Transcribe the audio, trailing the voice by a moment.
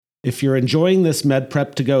If you're enjoying this Med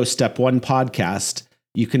Prep to Go Step 1 podcast,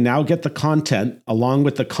 you can now get the content along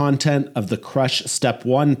with the content of the Crush Step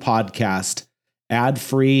 1 podcast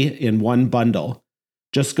ad-free in one bundle.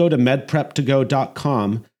 Just go to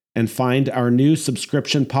medprep2go.com and find our new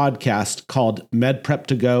subscription podcast called Med Prep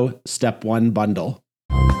to Go Step 1 Bundle.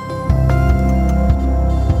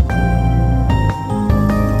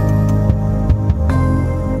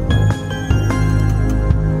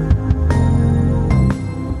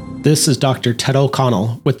 This is Dr. Ted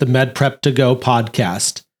O'Connell with the Med Prep to Go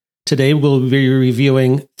podcast. Today we'll be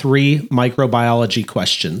reviewing 3 microbiology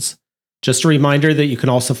questions. Just a reminder that you can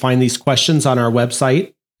also find these questions on our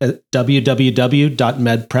website at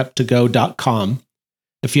www.medprep2go.com.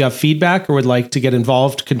 If you have feedback or would like to get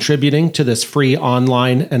involved contributing to this free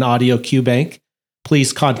online and audio Q bank,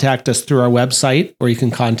 please contact us through our website, or you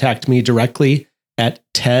can contact me directly at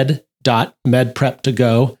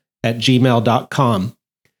ted.medprep2go@gmail.com.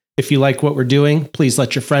 If you like what we're doing, please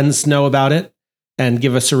let your friends know about it and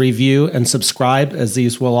give us a review and subscribe, as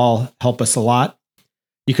these will all help us a lot.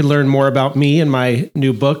 You can learn more about me and my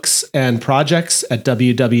new books and projects at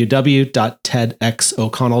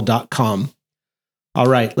www.tedxoconnell.com. All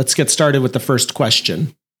right, let's get started with the first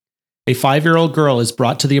question. A 5-year-old girl is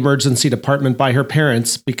brought to the emergency department by her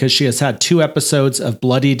parents because she has had 2 episodes of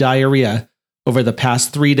bloody diarrhea over the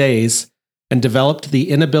past 3 days and developed the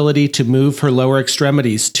inability to move her lower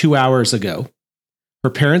extremities 2 hours ago. Her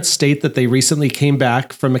parents state that they recently came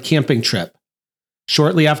back from a camping trip.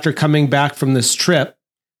 Shortly after coming back from this trip,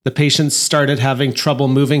 the patient started having trouble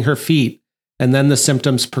moving her feet, and then the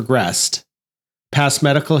symptoms progressed. Past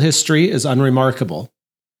medical history is unremarkable.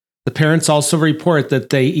 The parents also report that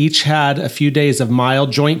they each had a few days of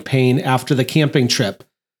mild joint pain after the camping trip,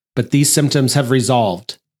 but these symptoms have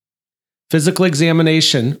resolved. Physical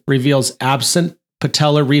examination reveals absent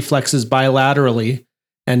patellar reflexes bilaterally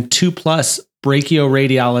and 2+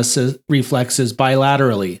 brachioradialis reflexes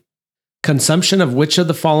bilaterally. Consumption of which of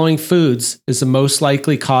the following foods is the most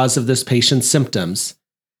likely cause of this patient's symptoms?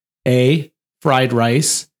 A. Fried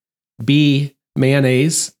rice. B.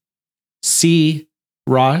 Mayonnaise. C.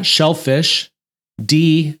 Raw shellfish.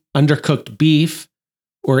 D. Undercooked beef.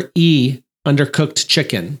 Or E. Undercooked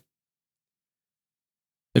chicken.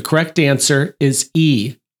 The correct answer is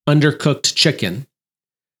E. Undercooked chicken.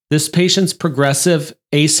 This patient's progressive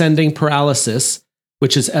ascending paralysis,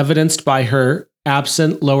 which is evidenced by her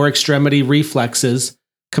absent lower extremity reflexes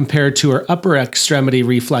compared to her upper extremity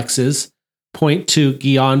reflexes, point to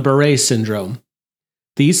Guillain-Barré syndrome.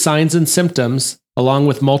 These signs and symptoms, along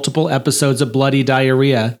with multiple episodes of bloody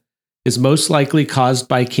diarrhea, is most likely caused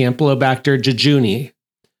by Campylobacter jejuni,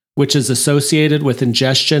 which is associated with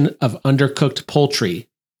ingestion of undercooked poultry.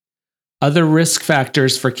 Other risk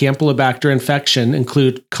factors for Campylobacter infection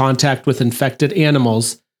include contact with infected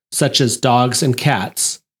animals, such as dogs and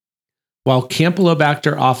cats. While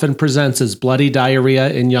Campylobacter often presents as bloody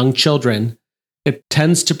diarrhea in young children, it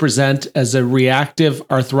tends to present as a reactive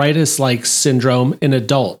arthritis-like syndrome in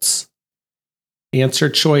adults. Answer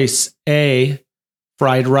choice A,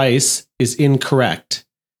 fried rice, is incorrect.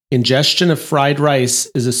 Ingestion of fried rice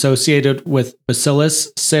is associated with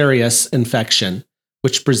Bacillus cereus infection,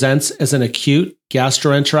 which presents as an acute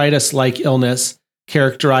gastroenteritis-like illness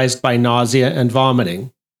characterized by nausea and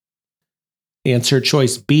vomiting. Answer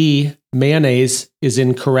choice B, mayonnaise, is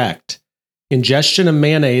incorrect. Ingestion of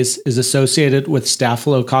mayonnaise is associated with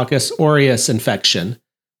Staphylococcus aureus infection,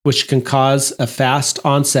 which can cause a fast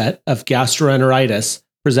onset of gastroenteritis,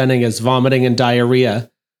 presenting as vomiting and diarrhea,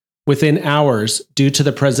 within hours due to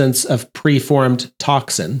the presence of preformed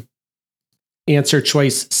toxin. Answer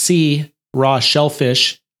choice C, raw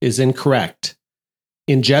shellfish, is incorrect.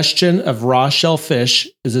 Ingestion of raw shellfish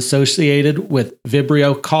is associated with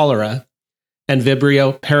Vibrio cholera and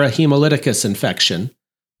Vibrio parahemolyticus infection,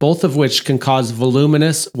 both of which can cause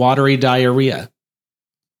voluminous, watery diarrhea.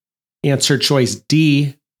 Answer choice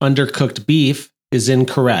D, undercooked beef, is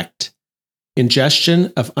incorrect.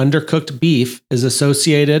 Ingestion of undercooked beef is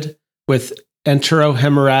associated with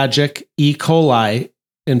enterohemorrhagic E. coli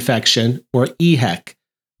infection, or EHEC,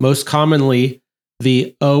 most commonly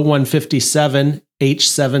the O157H7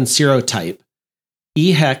 serotype.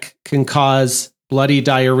 EHEC can cause bloody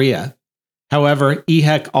diarrhea. However,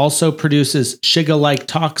 EHEC also produces Shiga-like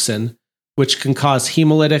toxin, which can cause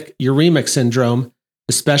hemolytic uremic syndrome,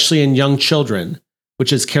 especially in young children,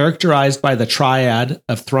 which is characterized by the triad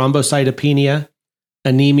of thrombocytopenia,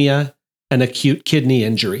 anemia, and acute kidney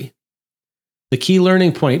injury. The key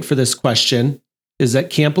learning point for this question is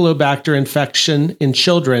that Campylobacter infection in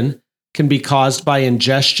children can be caused by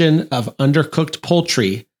ingestion of undercooked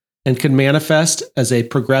poultry and can manifest as a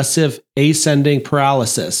progressive ascending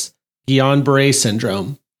paralysis, Guillain-Barré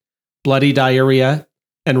syndrome, bloody diarrhea,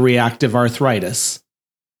 and reactive arthritis.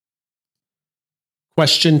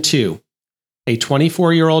 Question 2. A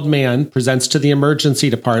 24-year-old man presents to the emergency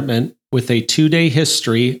department with a 2-day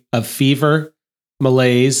history of fever,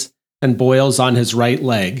 malaise, and boils on his right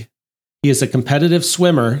leg. He is a competitive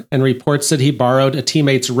swimmer and reports that he borrowed a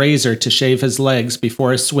teammate's razor to shave his legs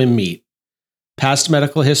before a swim meet. Past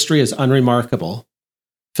medical history is unremarkable.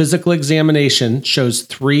 Physical examination shows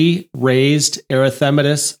 3 raised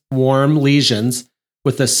erythematous warm lesions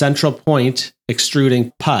with a central point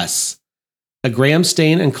extruding pus. A Gram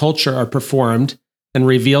stain and culture are performed and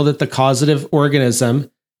reveal that the causative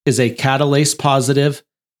organism is a catalase-positive,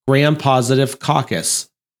 Gram-positive coccus.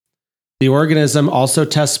 The organism also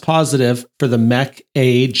tests positive for the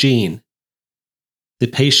MEK-A gene. The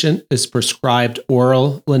patient is prescribed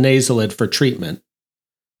oral linezolid for treatment.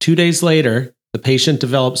 2 days later, the patient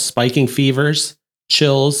develops spiking fevers,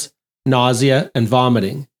 chills, nausea, and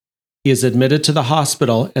vomiting. He is admitted to the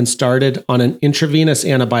hospital and started on an intravenous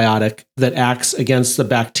antibiotic that acts against the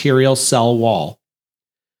bacterial cell wall.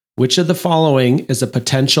 Which of the following is a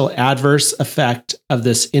potential adverse effect of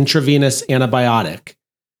this intravenous antibiotic?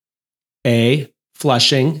 A.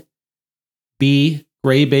 Flushing. B.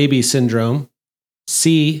 Gray baby syndrome.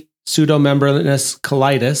 C. Pseudomembranous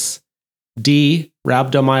colitis. D.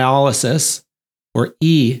 Rhabdomyolysis. Or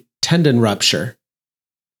E. Tendon rupture.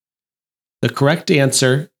 The correct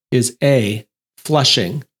answer is A.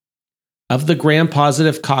 Flushing. Of the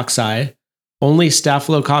Gram-positive cocci, only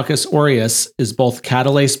Staphylococcus aureus is both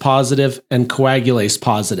catalase positive and coagulase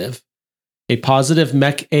positive. A positive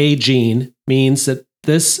MEK-A gene means that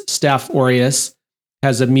this Staph aureus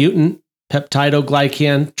has a mutant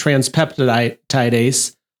peptidoglycan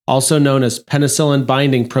transpeptidase, also known as penicillin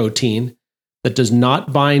binding protein, that does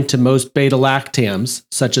not bind to most beta-lactams,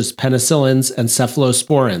 such as penicillins and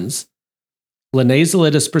cephalosporins.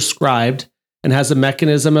 Linezolid is prescribed and has a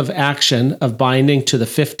mechanism of action of binding to the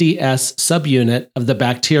 50S subunit of the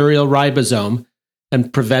bacterial ribosome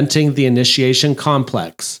and preventing the initiation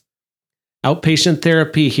complex. Outpatient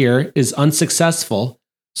therapy here is unsuccessful,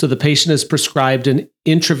 so the patient is prescribed an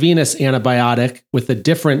intravenous antibiotic with a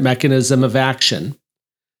different mechanism of action.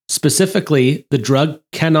 Specifically, the drug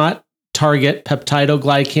cannot target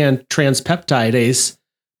peptidoglycan transpeptidase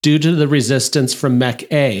due to the resistance from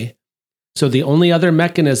MEK-A. So the only other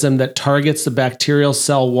mechanism that targets the bacterial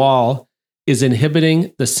cell wall is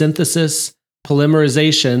inhibiting the synthesis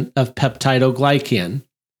polymerization of peptidoglycan.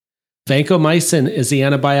 Vancomycin is the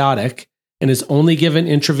antibiotic and is only given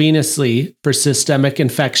intravenously for systemic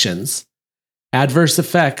infections. Adverse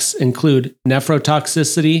effects include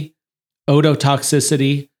nephrotoxicity,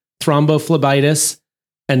 ototoxicity, thrombophlebitis,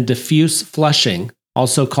 and diffuse flushing,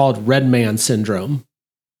 also called red man syndrome.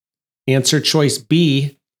 Answer choice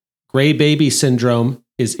B, Gray baby syndrome,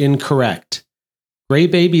 is incorrect. Gray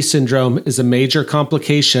baby syndrome is a major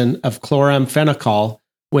complication of chloramphenicol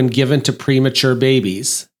when given to premature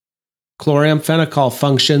babies. Chloramphenicol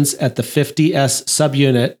functions at the 50S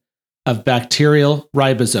subunit of bacterial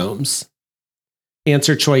ribosomes.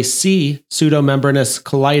 Answer choice C, pseudomembranous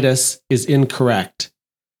colitis, is incorrect.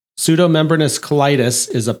 Pseudomembranous colitis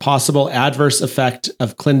is a possible adverse effect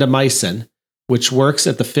of clindamycin, which works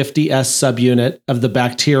at the 50S subunit of the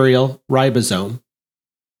bacterial ribosome.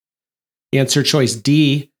 Answer choice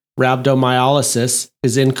D, rhabdomyolysis,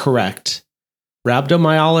 is incorrect.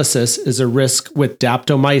 Rhabdomyolysis is a risk with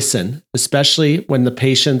daptomycin, especially when the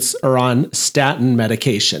patients are on statin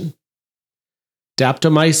medication.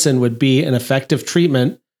 Daptomycin would be an effective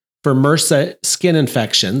treatment for MRSA skin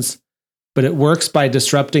infections, but it works by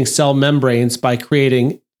disrupting cell membranes by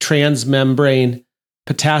creating transmembrane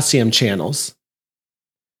potassium channels.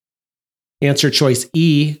 Answer choice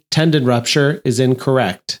E, tendon rupture, is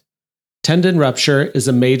incorrect. Tendon rupture is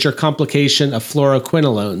a major complication of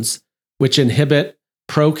fluoroquinolones, which inhibit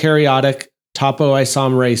prokaryotic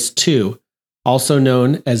topoisomerase II, also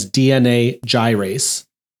known as DNA gyrase.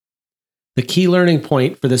 The key learning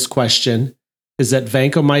point for this question is that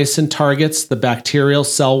vancomycin targets the bacterial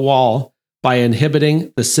cell wall by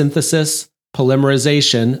inhibiting the synthesis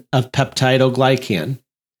polymerization of peptidoglycan.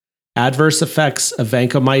 Adverse effects of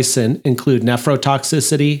vancomycin include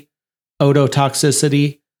nephrotoxicity,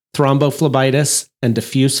 ototoxicity, thrombophlebitis, and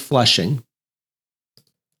diffuse flushing.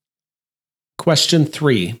 Question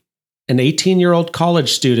 3. An 18-year-old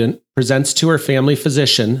college student presents to her family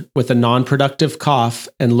physician with a non-productive cough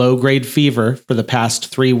and low-grade fever for the past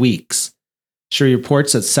 3 weeks. She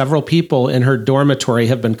reports that several people in her dormitory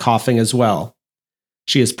have been coughing as well.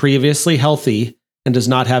 She is previously healthy and does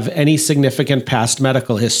not have any significant past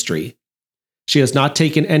medical history. She has not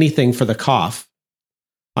taken anything for the cough.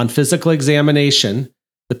 On physical examination,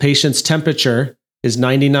 the patient's temperature is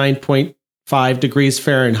 99.5 degrees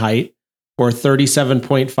Fahrenheit or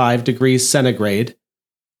 37.5 degrees centigrade,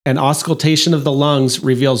 and auscultation of the lungs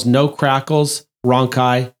reveals no crackles,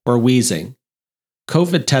 rhonchi, or wheezing.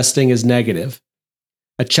 COVID testing is negative.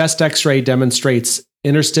 A chest X-ray demonstrates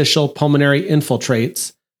interstitial pulmonary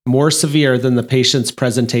infiltrates more severe than the patient's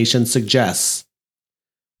presentation suggests.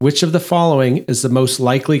 Which of the following is the most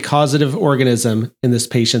likely causative organism in this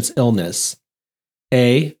patient's illness?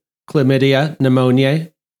 A. Chlamydia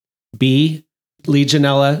pneumoniae. B.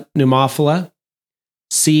 Legionella pneumophila.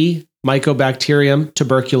 C. Mycobacterium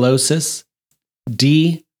tuberculosis.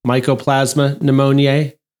 D. Mycoplasma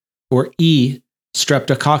pneumoniae. Or E.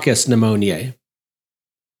 Streptococcus pneumoniae.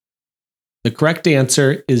 The correct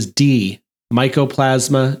answer is D.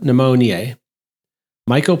 Mycoplasma pneumoniae.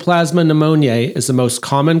 Mycoplasma pneumoniae is the most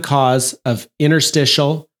common cause of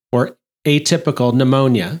interstitial or atypical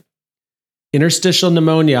pneumonia. Interstitial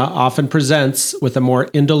pneumonia often presents with a more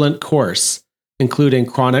indolent course, including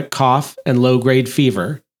chronic cough and low-grade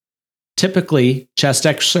fever. Typically, chest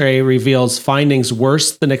X-ray reveals findings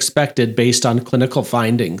worse than expected based on clinical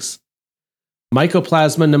findings.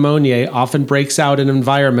 Mycoplasma pneumoniae often breaks out in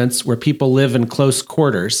environments where people live in close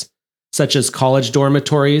quarters, such as college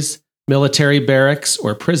dormitories, military barracks,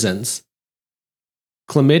 or prisons.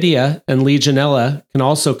 Chlamydia and Legionella can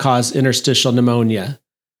also cause interstitial pneumonia,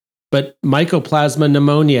 but Mycoplasma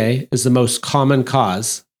pneumoniae is the most common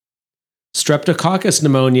cause. Streptococcus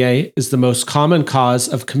pneumoniae is the most common cause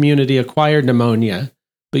of community-acquired pneumonia,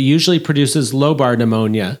 but usually produces lobar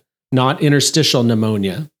pneumonia, not interstitial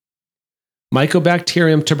pneumonia.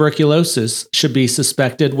 Mycobacterium tuberculosis should be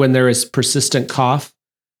suspected when there is persistent cough,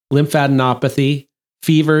 lymphadenopathy,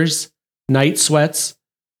 fevers, night sweats,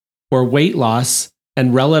 or weight loss,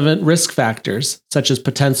 and relevant risk factors such as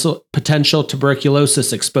potential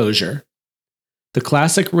tuberculosis exposure. The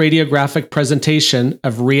classic radiographic presentation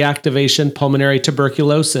of reactivation pulmonary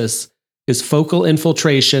tuberculosis is focal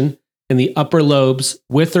infiltration in the upper lobes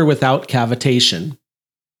with or without cavitation.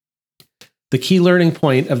 The key learning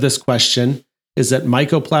point of this question is that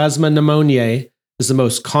Mycoplasma pneumoniae is the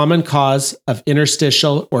most common cause of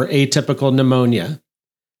interstitial or atypical pneumonia.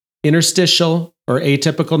 Interstitial or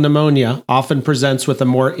atypical pneumonia often presents with a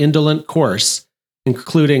more indolent course,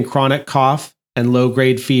 including chronic cough and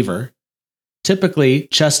low-grade fever. Typically,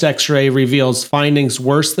 chest X-ray reveals findings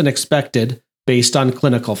worse than expected based on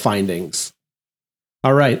clinical findings.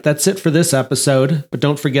 All right, that's it for this episode, but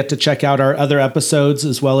don't forget to check out our other episodes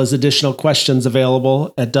as well as additional questions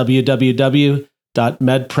available at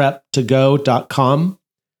www.medprep2go.com.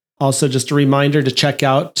 Also, just a reminder to check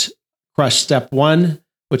out Crush Step 1,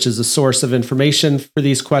 which is a source of information for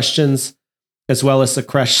these questions, as well as the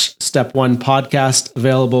Crush Step 1 podcast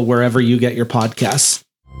available wherever you get your podcasts.